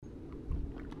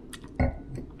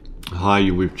Hi,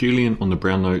 you're with Julian on the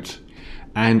Brown Note,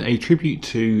 and a tribute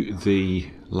to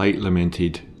the late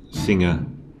lamented singer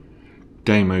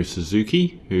Damo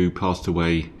Suzuki, who passed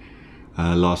away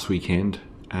last weekend,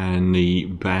 and the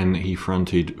band he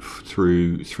fronted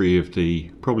through three of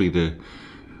arguably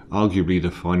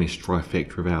the finest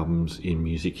trifecta of albums in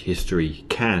music history,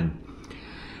 Can.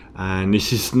 And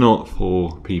this is not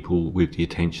for people with the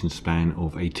attention span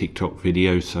of a TikTok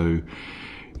video, so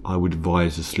I would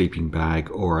advise a sleeping bag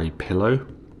or a pillow.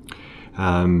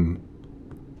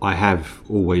 I have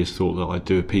always thought that I'd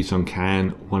do a piece on Can,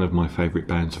 one of my favourite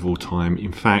bands of all time.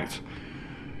 In fact,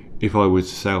 if I was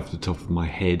to say off the top of my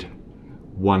head,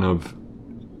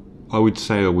 I would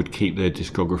say I would keep their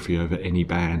discography over any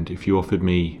band. If you offered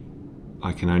me,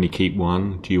 I can only keep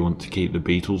one, do you want to keep the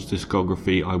Beatles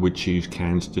discography? I would choose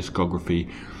Can's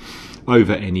discography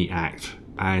over any act.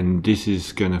 And this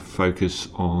is going to focus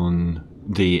on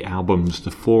the albums,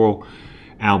 the 4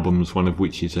 albums, one of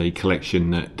which is a collection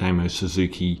that Damo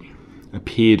Suzuki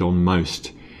appeared on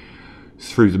most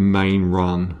through the main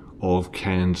run of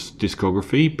Can's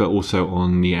discography, but also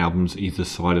on the albums either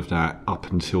side of that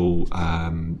up until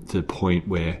the point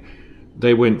where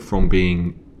they went from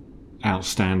being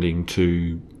outstanding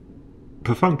to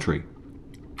perfunctory.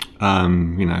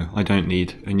 I don't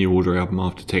need a New Order album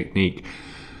after Technique.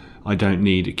 I don't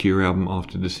need a Cure album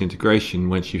after Disintegration.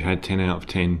 Once you've had 10 out of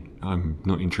 10, I'm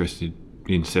not interested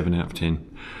in 7 out of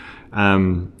 10.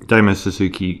 Damo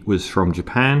Suzuki was from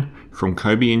Japan, from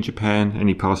Kobe in Japan, and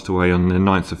he passed away on the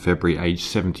 9th of February, aged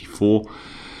 74.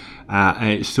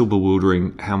 And it's still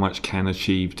bewildering how much Can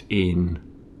achieved in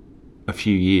a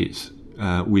few years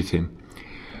with him.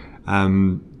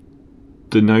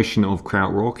 The notion of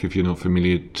Krautrock, if you're not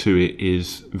familiar to it,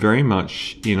 is very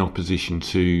much in opposition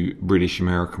to British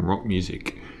American rock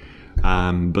music,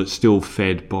 but still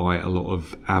fed by a lot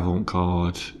of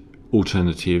avant-garde,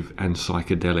 alternative and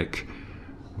psychedelic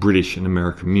British and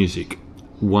American music.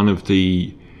 One of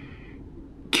the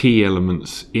key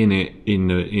elements in it, in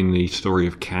the story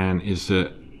of Can, is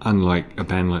that unlike a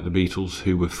band like the Beatles,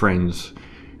 who were friends,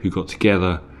 who got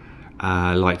together,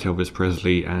 liked Elvis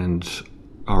Presley and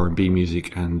R&B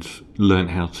music and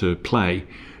learnt how to play,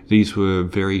 these were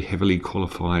very heavily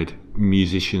qualified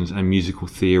musicians and musical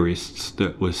theorists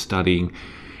that were studying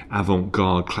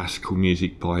avant-garde classical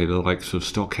music by the likes of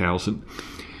Stockhausen,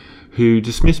 who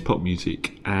dismissed pop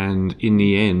music, and in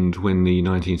the end, when the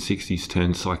 1960s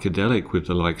turned psychedelic with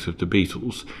the likes of the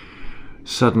Beatles,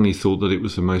 suddenly thought that it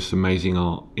was the most amazing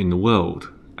art in the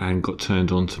world and got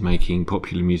turned on to making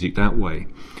popular music that way.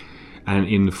 And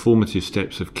in the formative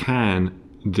steps of Can,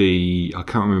 I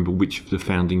can't remember which of the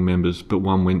founding members, but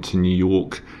one went to New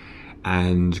York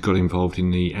and got involved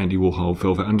in the Andy Warhol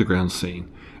Velvet Underground scene.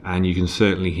 And you can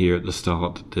certainly hear at the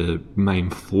start that the main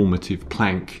formative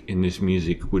plank in this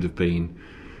music would have been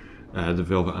the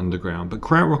Velvet Underground. But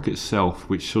Krautrock itself,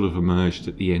 which sort of emerged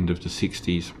at the end of the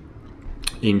 60s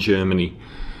in Germany,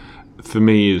 for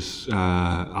me is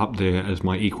up there as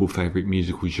my equal favourite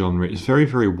musical genre. It's very,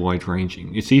 very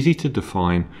wide-ranging. It's easy to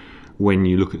define when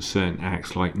you look at certain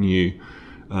acts like New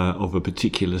of a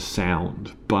particular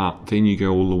sound, but then you go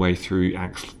all the way through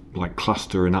acts like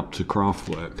Cluster and up to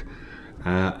Kraftwerk,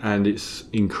 and it's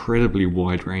incredibly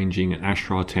wide-ranging. At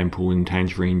Ashra Temple and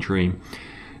Tangerine Dream,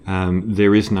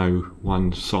 there is no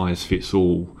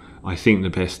one-size-fits-all. I think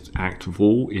the best act of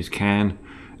all is Can,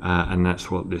 and that's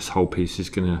what this whole piece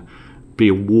is going to be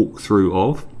a walkthrough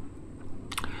of.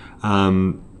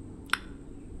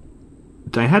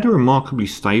 They had a remarkably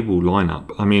stable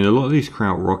lineup. I mean, a lot of these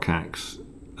Krautrock acts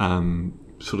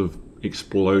sort of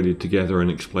exploded together and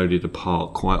exploded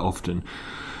apart quite often.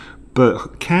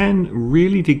 But Can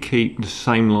really did keep the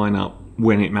same lineup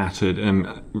when it mattered.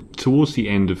 And towards the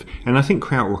end and I think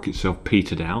Krautrock itself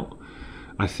petered out.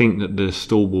 I think that the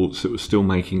stalwarts that were still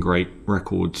making great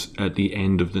records at the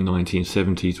end of the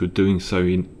 1970s were doing so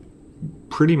in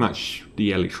pretty much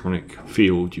the electronic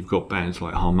field. You've got bands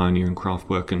like Harmonia and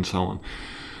Kraftwerk and so on,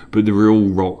 but the real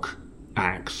rock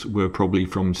acts were probably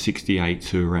from 68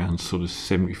 to around sort of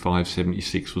 75,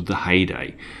 76 was the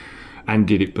heyday. And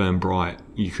Did It Burn Bright?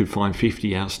 You could find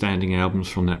 50 outstanding albums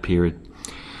from that period.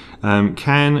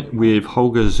 Can with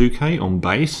Holger Zuke on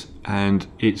bass, and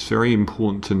it's very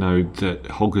important to note that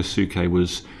Holger Zuke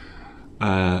was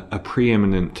a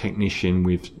preeminent technician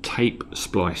with tape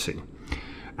splicing.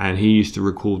 And he used to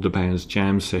record the band's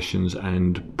jam sessions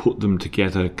and put them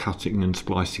together, cutting and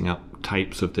splicing up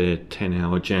tapes of their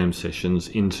 10-hour jam sessions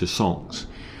into songs.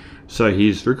 So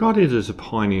he's regarded as a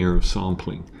pioneer of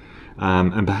sampling.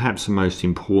 And perhaps the most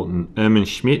important, Erman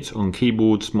Schmidt on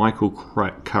keyboards, Michael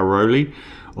Caroli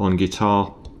on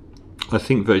guitar, I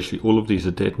think virtually all of these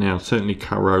are dead now. Certainly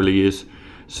Caroli is,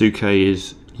 Suke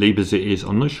is, Liebezit is.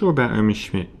 I'm not sure about Erwin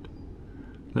Schmidt.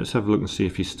 Let's have a look and see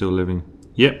if he's still living.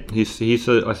 Yep, I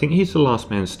think he's the last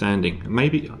man standing.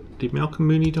 Maybe, did Malcolm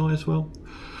Mooney die as well?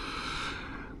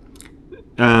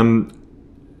 And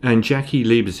Jackie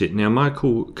Liebezit. Now,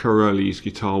 Michael Caroli's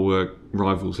guitar work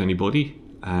rivals anybody,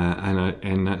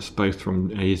 and that's both from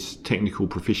his technical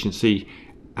proficiency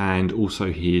and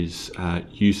also his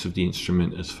use of the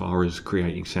instrument as far as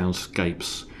creating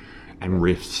soundscapes and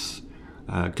riffs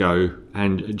go.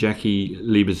 And Jackie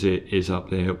Liebezit is up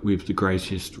there with the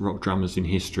greatest rock drummers in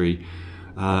history,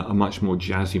 a much more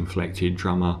jazz-inflected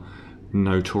drummer,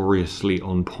 notoriously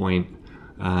on point.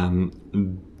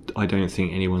 I don't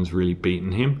think anyone's really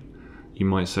beaten him. You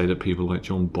might say that people like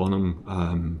John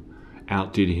Bonham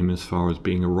outdid him as far as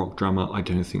being a rock drummer. I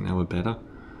don't think they were better.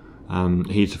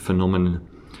 He's a phenomenon.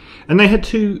 And they had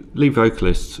two lead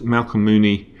vocalists, Malcolm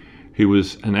Mooney, who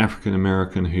was an African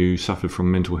American who suffered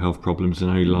from mental health problems and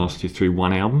only lasted through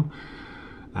one album,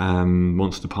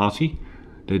 Monster Party,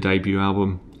 their debut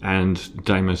album, and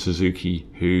Damo Suzuki,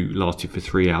 who lasted for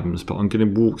 3 albums. But I'm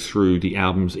going to walk through the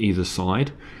albums either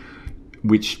side,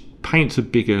 which paints a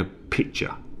bigger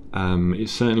picture. It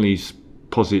certainly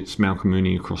posits Malcolm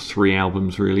Mooney across 3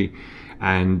 albums, really,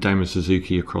 and Damo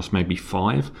Suzuki across maybe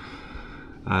 5.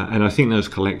 And I think those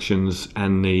collections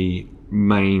and the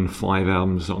main 5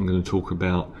 albums that I'm going to talk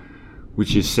about,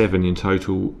 which is 7 in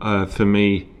total, for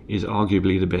me is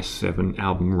arguably the best 7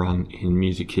 album run in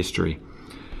music history.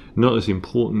 Not as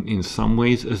important in some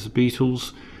ways as the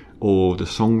Beatles or the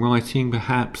songwriting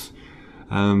perhaps,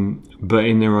 but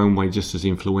in their own way just as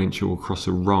influential across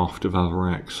a raft of other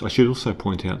acts. I should also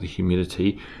point out the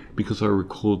humidity. Because I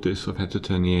record this, I've had to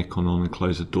turn the aircon on and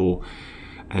close the door,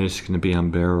 and it's going to be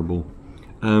unbearable.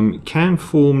 Can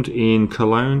formed in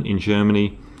Cologne in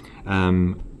Germany,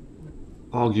 arguably,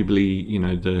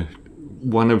 the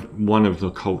one of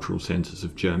the cultural centres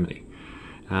of Germany,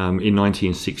 in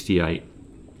 1968.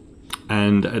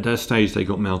 And at that stage, they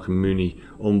got Malcolm Mooney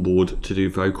on board to do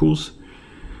vocals.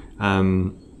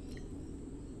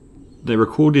 They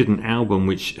recorded an album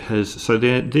which has, so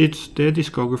their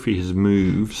discography has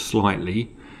moved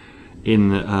slightly. In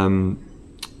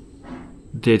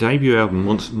their debut album,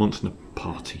 Monster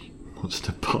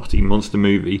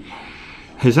Movie,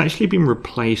 has actually been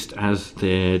replaced as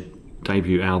their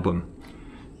debut album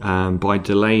by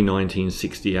Delay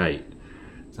 1968,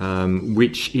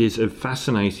 which is a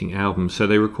fascinating album. So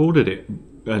they recorded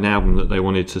an album that they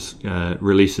wanted to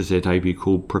release as their debut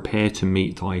called Prepare to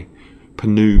Meet Thy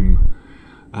Pneume.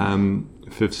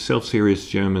 For self-serious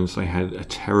Germans, they had a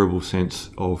terrible sense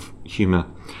of humour.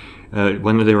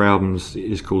 One of their albums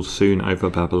is called Soon Over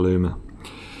Babaluma.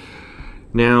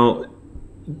 Now,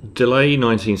 Delay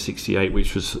 1968,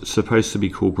 which was supposed to be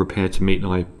called Prepare to Meet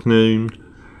Thy Pneume,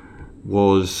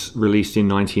 was released in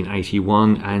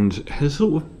 1981 and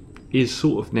is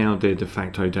sort of now their de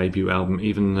facto debut album,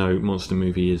 even though Monster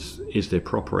Movie is their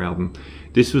proper album.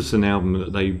 This was an album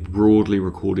that they broadly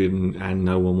recorded and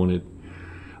no one wanted.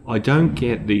 I don't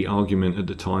get the argument at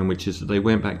the time, which is that they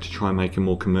went back to try and make a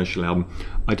more commercial album.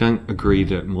 I don't agree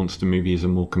that Monster Movie is a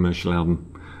more commercial album.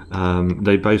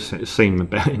 They both seem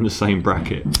about in the same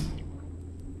bracket.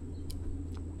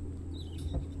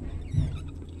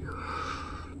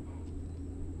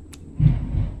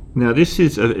 Now, this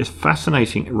is a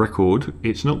fascinating record.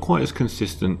 It's not quite as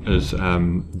consistent as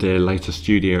their later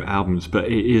studio albums, but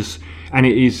it is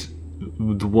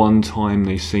the one time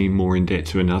they seem more in debt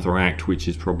to another act, which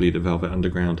is probably the Velvet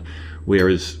Underground,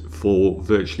 whereas for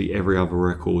virtually every other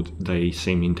record, they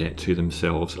seem in debt to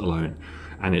themselves alone.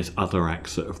 And it's other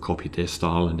acts that have copied their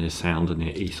style and their sound and their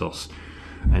ethos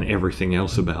and everything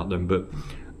else about them. But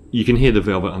you can hear the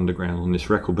Velvet Underground on this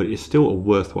record, but it's still a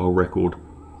worthwhile record.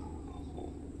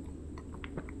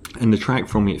 And the track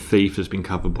from it, Thief, has been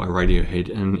covered by Radiohead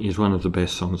and is one of the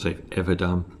best songs they've ever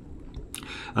done.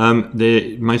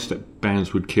 Most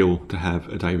bands would kill to have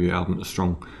a debut album as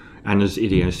strong and as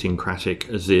idiosyncratic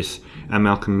as this. And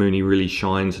Malcolm Mooney really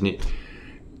shines, and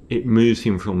it moves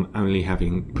him from only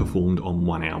having performed on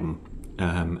one album.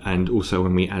 And also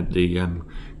when we add the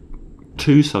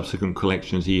 2 subsequent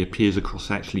collections, he appears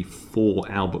across actually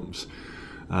 4 albums.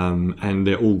 And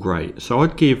they're all great. So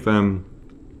I'd give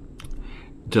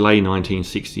Delay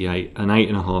 1968 an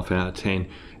 8.5 out of 10.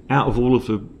 Out of all of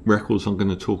the records I'm going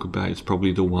to talk about, it's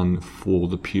probably the one for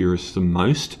the purists the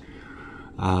most.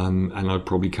 And I'd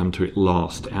probably come to it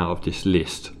last out of this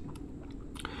list.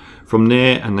 From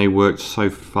there, and they worked so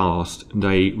fast,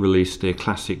 they released their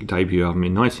classic debut album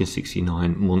in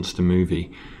 1969, Monster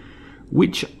Movie,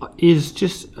 which is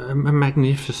just a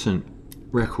magnificent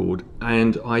record.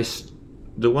 And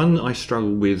the one I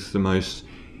struggle with the most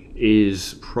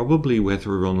is probably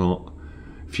whether or not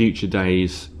Future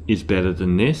Days is better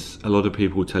than this. A lot of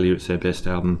people tell you it's their best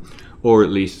album, or at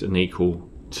least an equal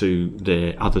to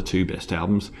their other two best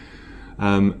albums.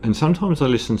 And sometimes I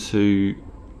listen to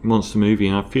Monster Movie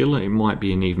and I feel like it might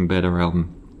be an even better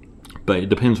album, but it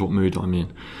depends what mood I'm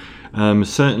in.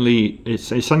 Certainly,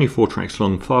 it's only 4 tracks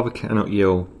long. Father Cannot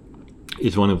Yell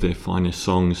is one of their finest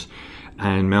songs,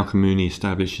 and Malcolm Mooney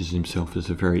establishes himself as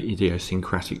a very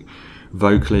idiosyncratic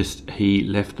vocalist. He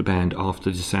left the band after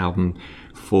this album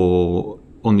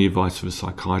on the advice of a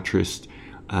psychiatrist.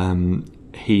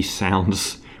 He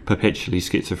sounds perpetually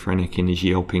schizophrenic in his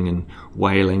yelping and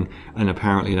wailing, and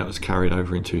apparently that was carried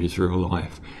over into his real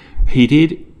life. He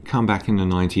did come back in the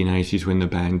 1980s when the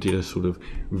band did a sort of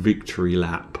victory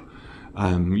lap.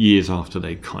 Years after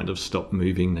they kind of stopped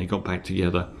moving, they got back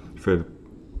together for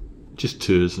just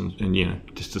tours and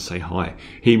just to say hi.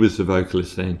 He was the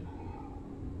vocalist then.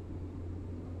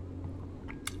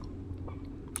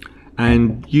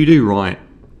 And You Do Right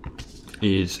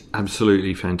is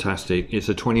absolutely fantastic. It's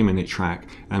a 20-minute track,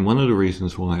 and one of the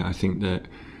reasons why I think that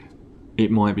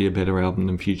it might be a better album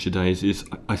than Future Days is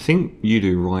I think You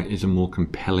Do Right is a more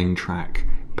compelling track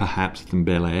perhaps than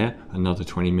Bel Air, another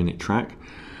 20-minute track.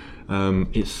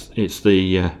 It's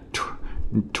the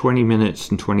 20 minutes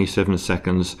and 27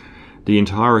 seconds, the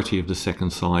entirety of the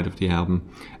second side of the album,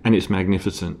 and it's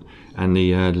magnificent. And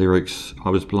the lyrics, I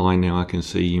was blind, now I can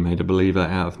see, you made a believer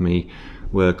out of me,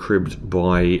 were cribbed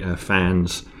by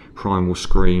fans' primal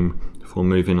scream for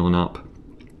Moving On Up.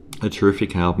 A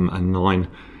terrific album, a 9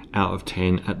 out of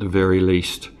 10 at the very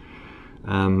least.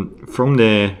 From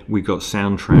there we got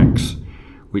Soundtracks,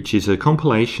 which is a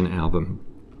compilation album,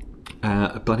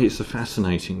 but it's a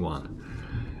fascinating one.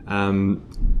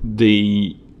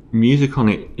 The music on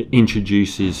it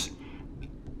introduces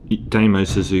Damo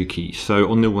Suzuki. So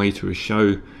on their way to a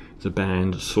show, the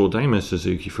band saw Damo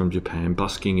Suzuki from Japan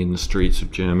busking in the streets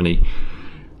of Germany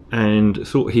and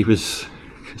thought he was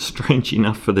strange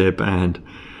enough for their band.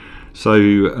 So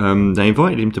they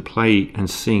invited him to play and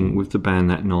sing with the band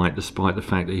that night, despite the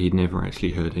fact that he'd never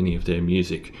actually heard any of their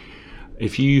music.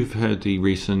 If you've heard the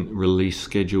recent release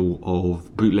schedule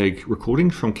of bootleg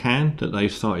recordings from Cannes that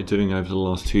they've started doing over the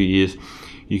last 2 years,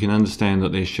 you can understand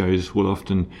that their shows will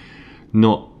often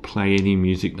not play any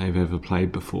music they've ever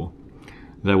played before.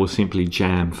 They will simply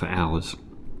jam for hours.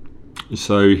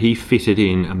 So he fitted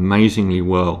in amazingly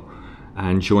well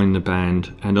and joined the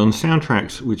band. And on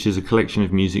Soundtracks, which is a collection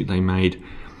of music they made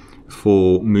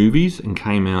for movies and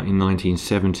came out in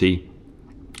 1970,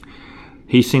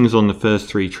 he sings on the first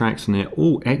 3 tracks and they're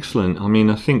all excellent. I mean,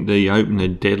 I think the opener,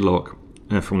 Deadlock,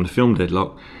 from the film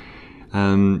Deadlock,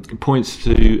 points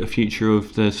to a future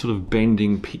of the sort of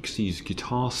bending Pixies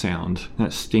guitar sound,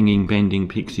 that stinging bending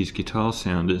Pixies guitar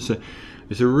sound. It's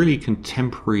a really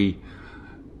contemporary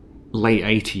late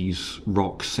 80s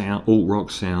rock sound, alt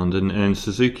rock sound, and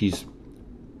Suzuki's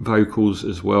vocals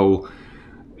as well.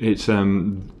 It's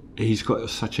he's got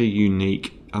such a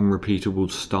unique, unrepeatable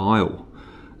style.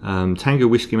 Tango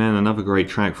Whiskey Man, another great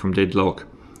track from Deadlock,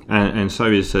 and so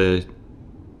is a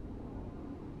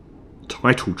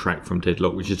title track from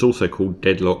Deadlock, which is also called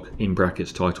Deadlock in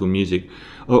brackets title music,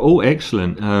 are all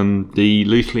excellent. The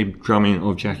loose lip drumming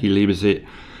of Jackie Liebezit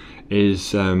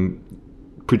is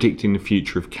predicting the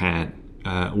future of Can,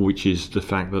 which is the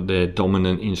fact that their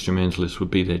dominant instrumentalist would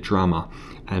be their drummer,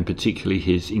 and particularly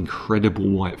his incredible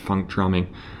white funk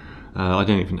drumming. I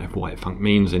don't even know if white funk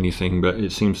means anything, but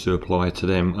it seems to apply to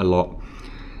them a lot.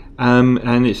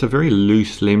 And it's a very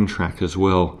loose limb track as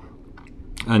well.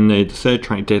 And the third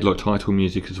track, Deadlock title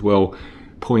music as well,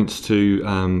 points to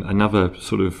another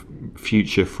sort of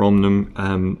future from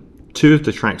them. 2 of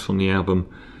the tracks on the album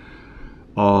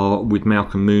are with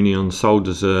Malcolm Mooney on Soul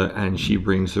Dessert and She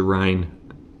Brings the Rain,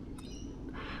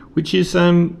 which is,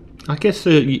 I guess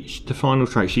the final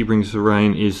track, She Brings the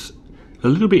Rain, is a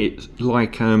little bit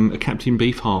like a Captain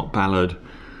Beefheart ballad,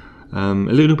 a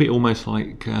little bit almost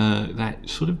like that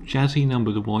sort of jazzy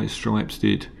number the White Stripes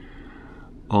did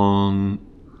on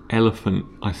Elephant,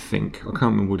 I think. I can't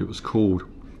remember what it was called.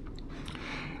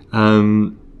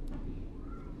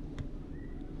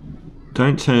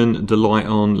 Don't Turn the Light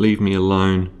On, Leave Me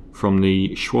Alone from the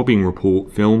Schwabing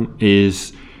Report film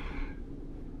is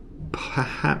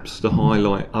perhaps the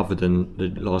highlight, other than the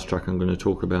last track I'm going to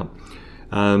talk about.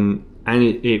 And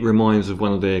it reminds of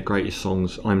one of their greatest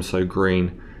songs, I'm So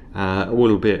Green, a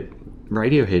little bit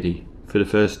Radioheady for the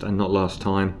first and not last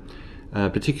time,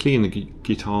 particularly in the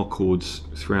guitar chords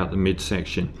throughout the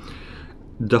midsection.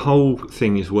 The whole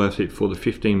thing is worth it for the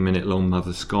 15-minute long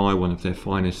Mother Sky, one of their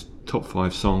finest top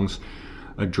 5 songs.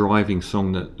 a driving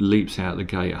song that leaps out the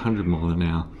gate 100 miles an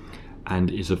hour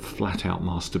and is a flat-out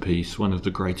masterpiece, one of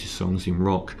the greatest songs in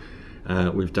rock,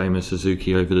 with Damo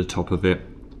Suzuki over the top of it.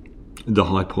 The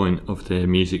high point of their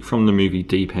music from the movie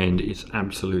Deep End is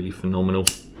absolutely phenomenal.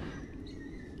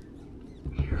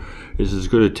 It's as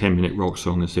good a 10-minute rock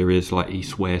song as there is, like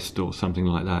East West or something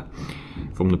like that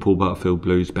from the Paul Butterfield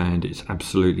Blues Band. It's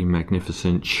absolutely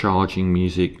magnificent, charging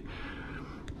music.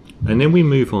 And then we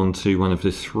move on to one of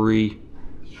the 3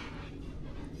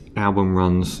 album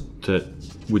runs that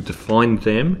would define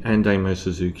them and Damo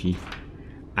Suzuki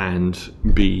and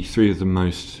be 3 of the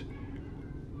most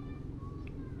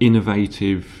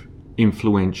innovative,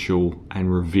 influential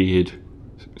and revered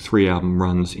 3 album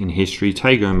runs in history.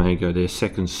 Tego Mego, their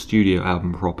second studio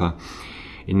album proper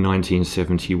in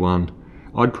 1971.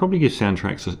 I'd probably give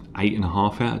Soundtracks an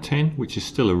 8.5 out of 10, which is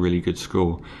still a really good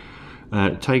score.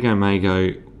 Tego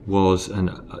Mego was,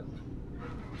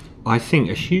 I think,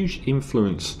 a huge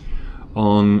influence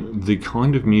on the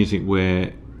kind of music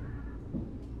where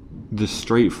the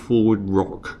straightforward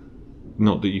rock,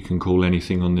 not that you can call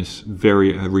anything on this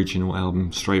very original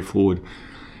album straightforward,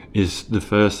 is the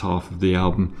first half of the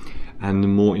album, and the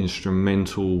more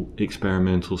instrumental,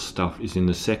 experimental stuff is in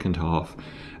the second half.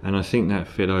 And I think that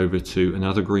fed over to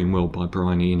Another Green World by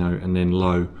Brian Eno, and then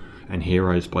Low and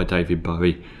Heroes by David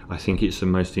Bowie. I think it's the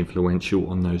most influential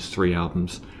on those 3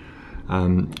 albums.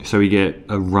 So we get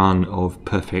a run of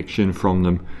perfection from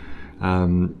them,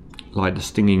 like the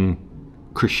stinging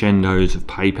crescendos of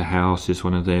Paper House is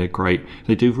one of their great.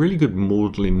 They do really good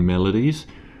maudlin melodies.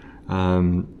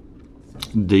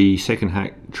 The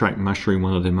second track, Mushroom,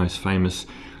 one of their most famous,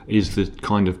 is the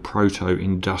kind of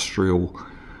proto-industrial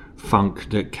funk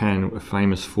that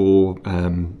famous for,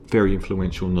 very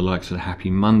influential on the likes of the Happy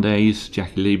Mondays,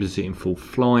 Jackie Lieber's in Full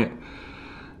Flight.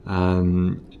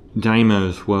 Damo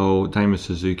as well, Damo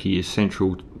Suzuki is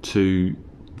central to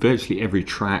virtually every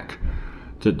track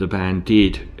that the band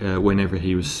did whenever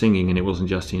he was singing, and it wasn't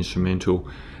just instrumental.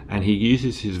 And he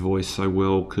uses his voice so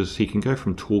well because he can go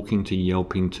from talking to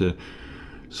yelping to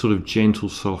sort of gentle,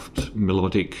 soft,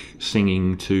 melodic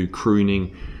singing to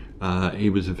crooning. He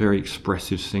was a very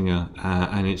expressive singer,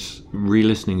 and it's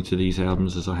re-listening to these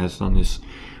albums as I have done this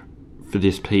for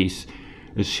this piece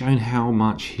has shown how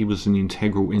much he was an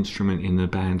integral instrument in the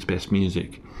band's best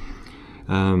music.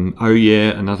 Oh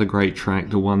Yeah, another great track,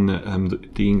 the one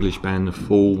that the English band The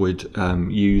Fall would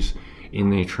use in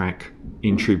their track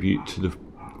in tribute to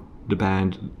the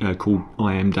band called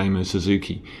I Am Damo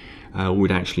Suzuki,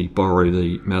 would actually borrow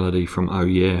the melody from Oh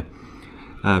Yeah.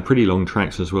 Pretty long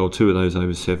tracks as well, 2 of those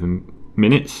over 7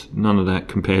 minutes. None of that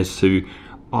compares to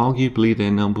arguably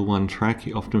their number 1 track.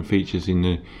 It often features in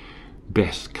the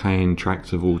best Kane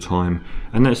tracks of all time,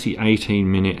 and that's the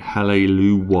 18-minute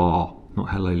Hallelujah, not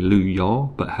Hallelujah,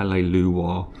 but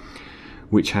Hallelujah,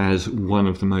 which has one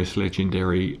of the most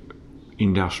legendary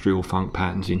industrial funk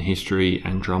patterns in history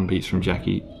and drum beats from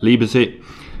Jackie Lieber's,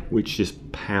 which just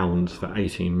pounds for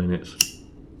 18 minutes.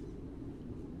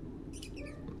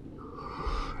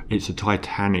 It's a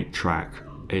titanic track.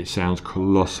 It sounds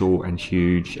colossal and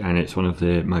huge, and it's one of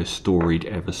their most storied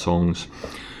ever songs.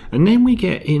 And then we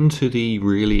get into the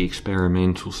really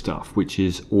experimental stuff, which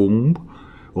is Omg,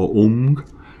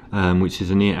 which is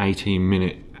a near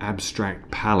 18-minute abstract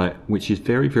palette, which is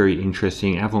very, very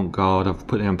interesting. Avant-garde. I've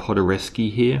put down Podoreski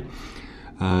here.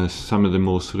 Some of the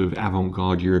more sort of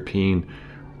avant-garde European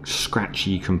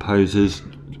scratchy composers,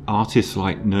 artists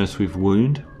like Nurse with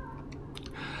Wound.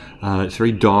 It's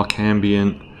very dark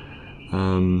ambient.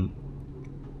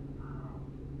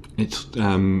 It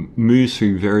moves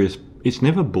through various. It's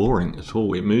never boring at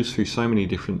all. It moves through so many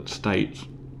different states,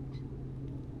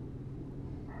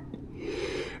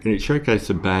 and it showcased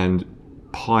the band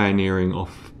pioneering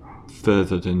off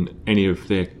further than any of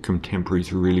their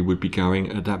contemporaries really would be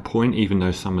going at that point. Even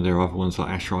though some of their other ones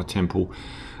like Ashrar Temple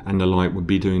and the like would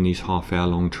be doing these half-hour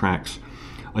long tracks,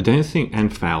 I don't think,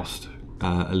 and Faust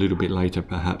a little bit later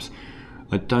perhaps.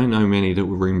 I don't know many that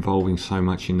were involving so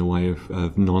much in the way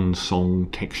of non-song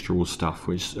textural stuff,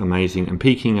 which is amazing. And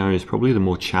Peking-O is probably the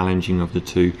more challenging of the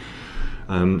 2.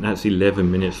 That's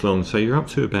 11 minutes long, so you're up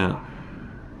to about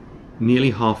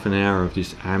nearly half an hour of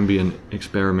this ambient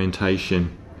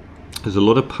experimentation. There's a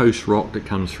lot of post-rock that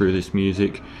comes through this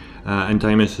music, and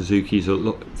Damo Suzuki's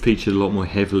featured a lot more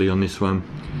heavily on this one.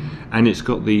 And it's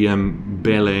got the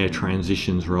Bel Air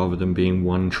transitions rather than being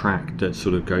one track that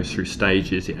sort of goes through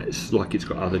stages. It's like it's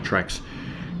got other tracks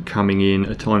coming in,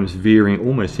 at times veering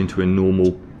almost into a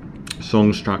normal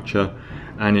song structure,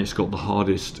 and it's got the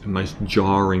hardest and most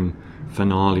jarring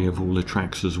finale of all the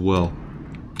tracks as well.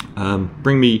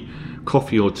 Bring Me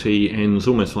Coffee or Tea ends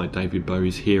almost like David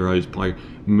Bowie's Heroes by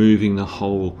moving the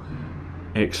whole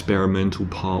experimental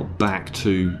part back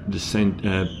to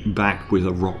the back with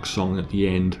a rock song at the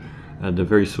end, the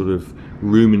very sort of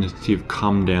ruminative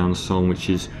come down song, which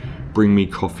is Bring Me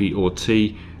Coffee or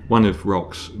Tea, one of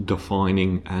rock's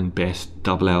defining and best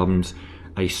double albums,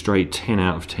 a straight 10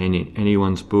 out of 10 in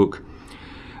anyone's book.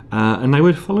 And they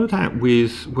would follow that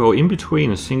with, well, in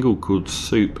between, a single called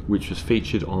Soup, which was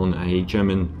featured on a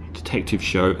German detective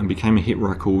show and became a hit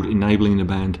record, enabling the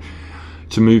band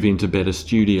to move into better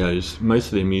studios. Most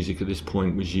of their music at this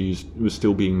point was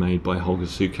still being made by Holger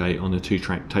Suke on a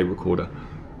 2-track tape recorder,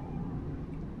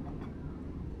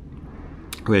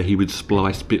 where he would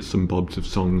splice bits and bobs of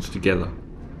songs together.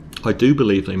 I do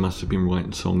believe they must have been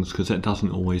writing songs, because that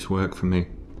doesn't always work for me.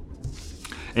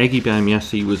 Eggy Bam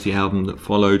Yassi was the album that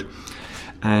followed,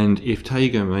 and if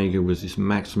Taiga Mega was this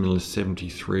maximalist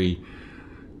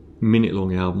 73-minute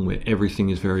long album where everything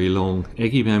is very long,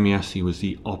 Eggy Bam Yassi was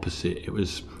the opposite.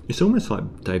 It's almost like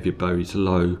David Bowie's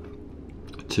Low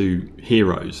to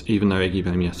Heroes, even though Eggy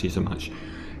Bam Yassi is a much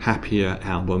happier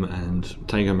album and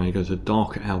Taiga Mega is a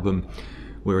darker album,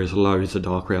 whereas Low is a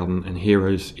darker album and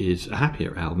Heroes is a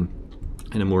happier album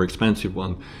and a more expansive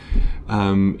one.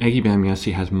 Eggy Bam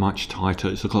Yassi has much tighter,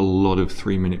 it's got a lot of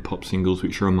 3-minute pop singles,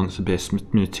 which are amongst the best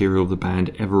material the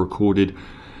band ever recorded.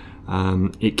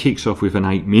 It kicks off with an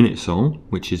 8-minute song,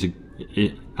 which is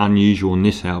unusual on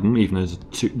this album, even though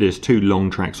there's 2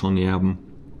 long tracks on the album.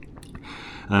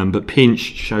 But Pinch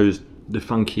shows the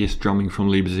funkiest drumming from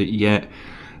Liebesit yet.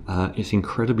 It's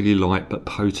incredibly light but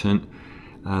potent,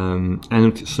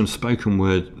 and some spoken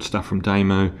word stuff from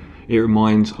Damo. It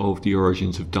reminds of the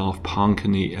origins of Daft Punk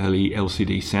and the early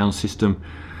LCD sound system.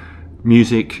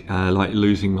 Music like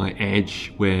Losing My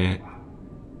Edge, where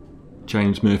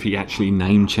James Murphy actually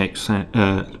name checks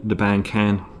the band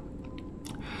Can.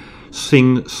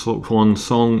 Sing Swan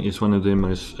Song is one of their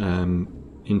most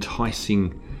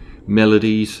enticing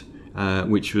melodies,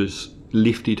 which was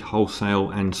lifted wholesale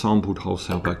and sampled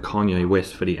wholesale by Kanye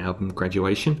West for the album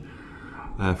Graduation,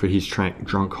 for his track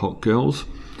Drunk Hot Girls,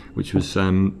 which was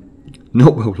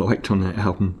not well liked on that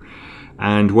album.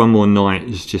 And One More Night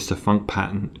is just a funk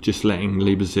pattern, just letting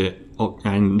Liebesit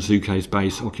and Zuke's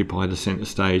bass occupy the centre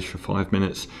stage for 5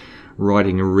 minutes,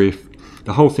 riding a riff.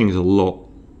 The whole thing is a lot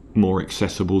more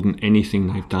accessible than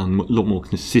anything they've done, a lot more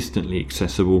consistently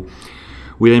accessible.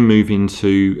 We then move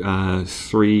into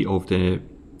 3 of their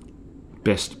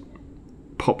best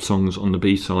pop songs on the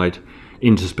B-side,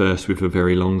 interspersed with a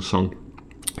very long song.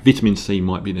 Vitamin C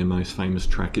might be their most famous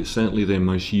track. It's certainly their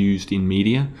most used in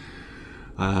media.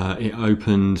 It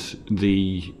opened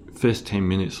the first 10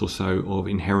 minutes or so of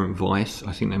Inherent Vice.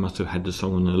 I think they must have had the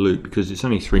song on a loop because it's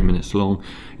only 3 minutes long.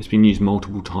 It's been used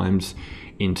multiple times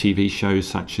in TV shows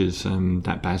such as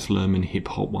that Baz Luhrmann hip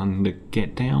hop one, The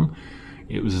Get Down.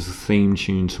 It was a theme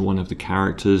tune to one of the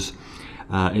characters.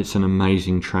 It's an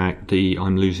amazing track. The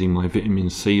I'm Losing My Vitamin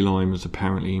C line was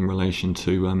apparently in relation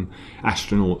to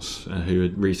astronauts who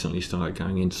had recently started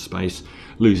going into space,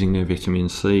 losing their vitamin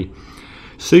C.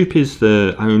 Soup is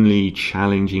the only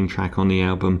challenging track on the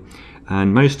album,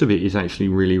 and most of it is actually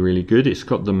really, really good. It's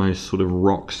got the most sort of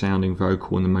rock sounding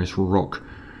vocal and the most rock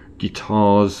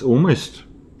guitars, almost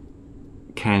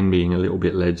Can being a little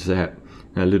bit Led Zepp,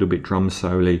 a little bit drum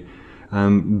solo,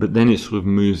 but then it sort of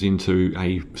moves into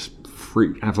a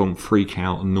avant freak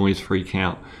out and noise freak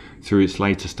out through its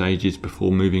later stages before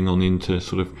moving on into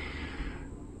sort of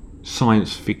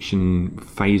science fiction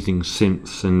phasing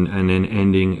synths and then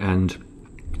ending, and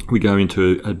we go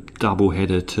into a double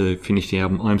header to finish the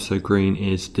album. I'm So Green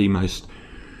is the most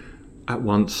at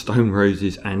once Stone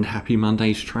Roses and Happy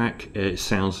Mondays track.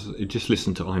 Just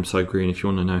listen to I'm So Green if you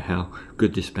want to know how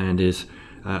good this band is.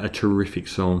 A terrific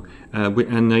song,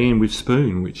 and they end with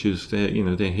Spoon, which is their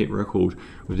hit record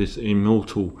with this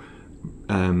immortal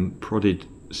prodded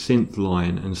synth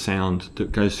line and sound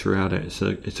that goes throughout it.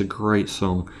 It's a great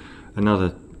song,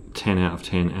 another 10 out of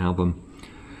 10 album.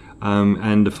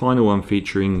 And the final one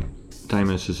featuring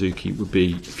Damo Suzuki would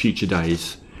be Future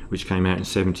Days, which came out in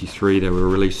 '73. They were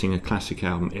releasing a classic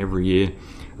album every year,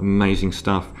 amazing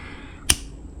stuff.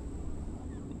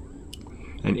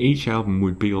 And each album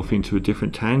would be off into a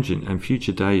different tangent, and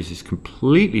Future Days is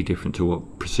completely different to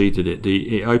what preceded it.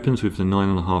 It opens with the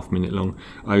 9.5 minute long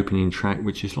opening track,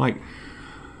 which is like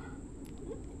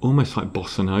almost like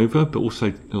bossa nova, but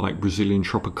also like Brazilian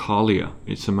tropicalia.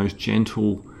 It's the most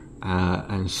gentle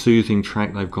and soothing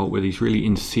track they've got, with these really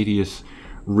insidious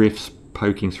riffs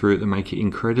poking through it that make it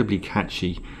incredibly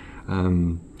catchy.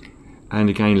 And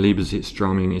again, Liebesit's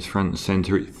drumming is front and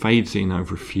centre. It fades in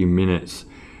over a few minutes.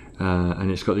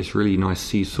 and it's got this really nice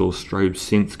seesaw strobe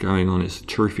synth going on. It's a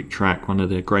terrific track, one of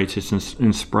their greatest.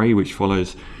 And Spray, which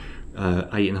follows,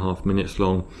 8.5 minutes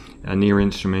long. Near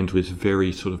instrumental is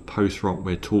very sort of post-rock,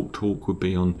 where Talk would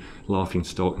be on Laughing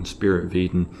Stock and Spirit of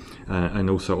Eden, and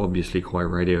also obviously quite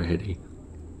Radioheady.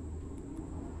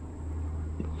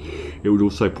 It would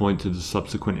also point to the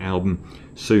subsequent album,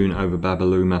 Soon Over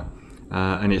Babaluma,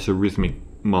 and it's a rhythmic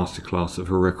masterclass of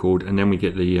a record. And then we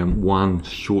get the one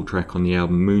short track on the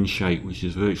album, Moonshake, which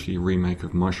is virtually a remake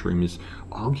of Mushroom, is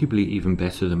arguably even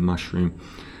better than Mushroom.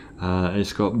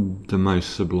 It's got the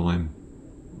most sublime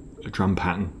drum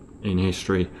pattern in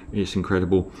history. It's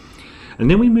incredible. And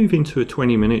then we move into a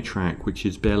 20-minute track, which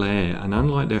is Bel Air, and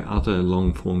unlike their other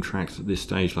long-form tracks at this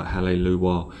stage, like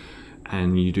Hallelujah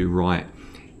and You Do Right,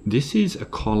 this is a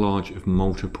collage of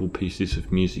multiple pieces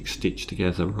of music stitched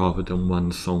together rather than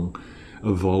one song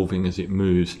evolving as it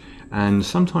moves. And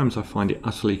sometimes I find it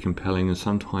utterly compelling, and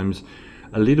sometimes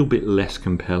a little bit less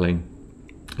compelling.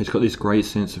 It's got this great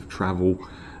sense of travel,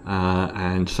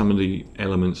 and some of the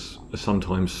elements are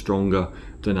sometimes stronger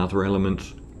than other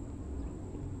elements.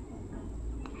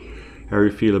 How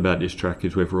you feel about this track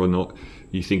is whether or not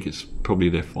you think it's probably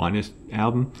their finest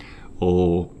album,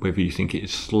 or whether you think it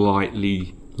is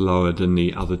slightly lower than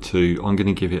the other two. I'm going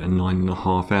to give it a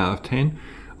 9.5 out of 10.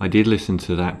 I did listen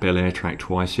to that Bel Air track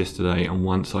twice yesterday, and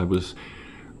once I was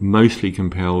mostly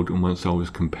compelled and once I was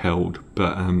compelled,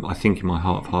 but I think in my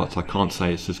heart of hearts I can't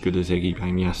say it's as good as Eggy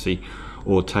Bamyasi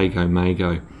or Tego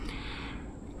Mago.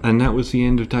 And that was the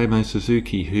end of Damo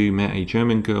Suzuki, who met a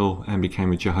German girl and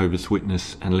became a Jehovah's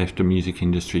Witness and left the music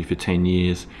industry for 10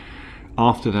 years.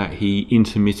 After that he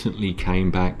intermittently came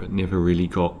back, but never really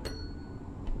got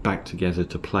back together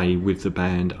to play with the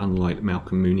band, unlike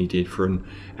Malcolm Mooney did for an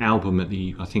album at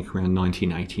I think around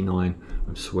 1989.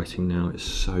 I'm sweating now, it's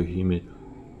so humid.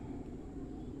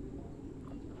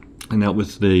 And that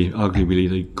was arguably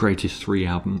the greatest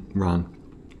 3-album run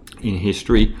in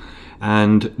history.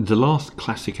 And the last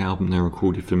classic album they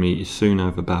recorded for me is Soon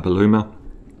Over Babaluma.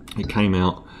 It came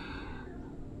out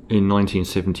in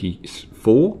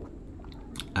 1974,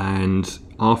 and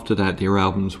after that their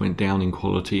albums went down in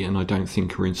quality, and I don't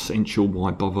think are essential.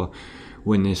 Why bother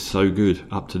when they're so good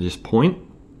up to this point?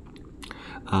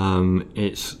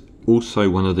 It's also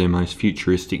one of their most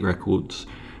futuristic records,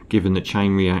 given that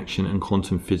Chain Reaction and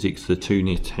Quantum Physics, the two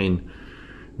near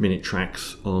 10-minute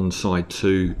tracks on side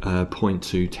 2, point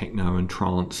to techno and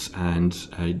trance and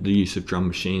the use of drum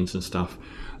machines and stuff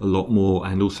a lot more,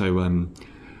 and also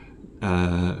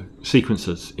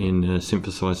sequencers in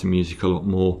synthesizer music a lot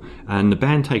more. And the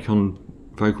band take on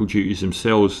vocal duties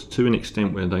themselves to an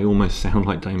extent where they almost sound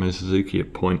like Damo Suzuki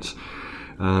at points.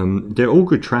 They're all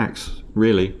good tracks,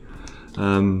 really.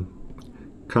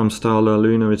 Come Star La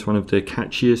Luna is one of their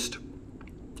catchiest,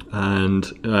 and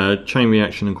Chain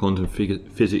Reaction and Quantum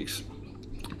Physics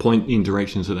point in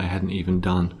directions that they hadn't even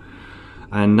done.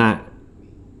 And that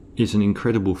is an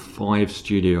incredible 5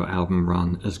 studio album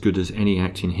run, as good as any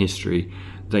act in history.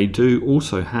 They do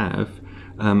also have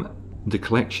the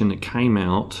collection that came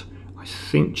out, I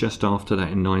think just after that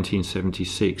in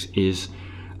 1976, is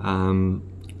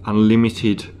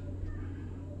Unlimited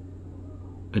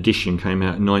Edition, came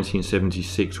out in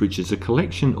 1976, which is a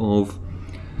collection of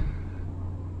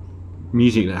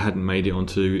music that hadn't made it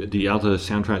onto the other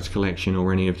soundtracks collection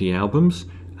or any of the albums,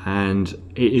 and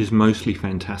it is mostly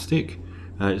fantastic.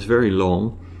 It's very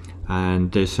long,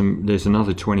 and there's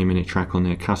another 20-minute track on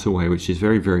there, Cutaway, which is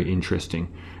very, very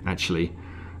interesting actually,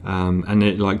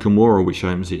 and like Gomorrah, which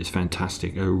opens it, is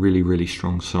fantastic, a really, really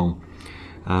strong song.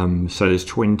 So there's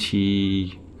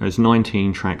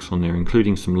 19 tracks on there,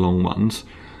 including some long ones,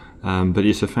 but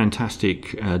it's a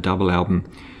fantastic double album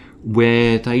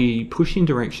where they push in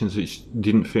directions which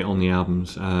didn't fit on the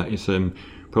albums. It's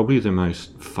probably the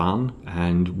most fun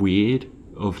and weird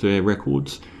of their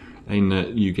records, in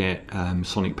that you get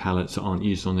sonic palettes that aren't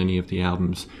used on any of the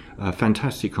albums. A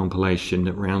fantastic compilation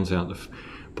that rounds out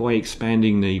by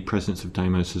expanding the presence of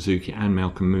Damo Suzuki and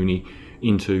Malcolm Mooney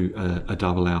into a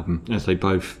double album, as they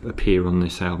both appear on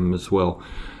this album as well.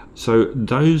 So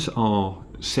those are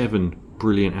 7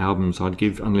 brilliant albums. I'd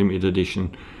give Unlimited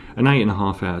Edition an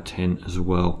 8.5 out of 10 as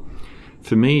well.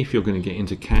 For me, if you're going to get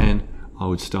into Can, I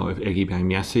would start with Eggy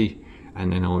Bamyasi,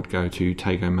 and then I would go to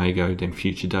Tego Mago, then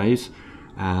Future Days,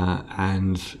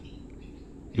 and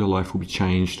your life will be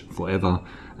changed forever.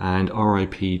 And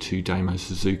RIP to Damo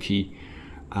Suzuki.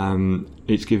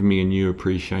 It's given me a new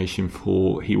appreciation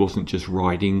for, he wasn't just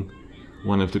writing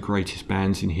one of the greatest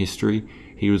bands in history,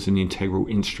 he was an integral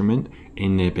instrument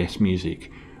in their best music,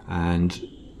 and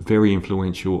very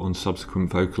influential on subsequent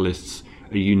vocalists,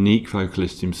 a unique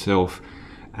vocalist himself,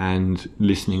 and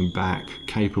listening back,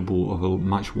 capable of a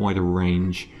much wider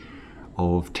range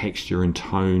of texture and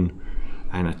tone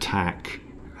and attack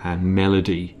and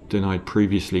melody than I'd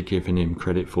previously given him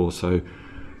credit for. So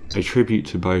a tribute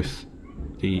to both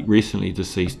the recently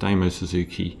deceased Damo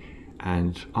Suzuki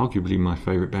and arguably my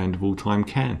favourite band of all time,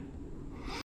 Can.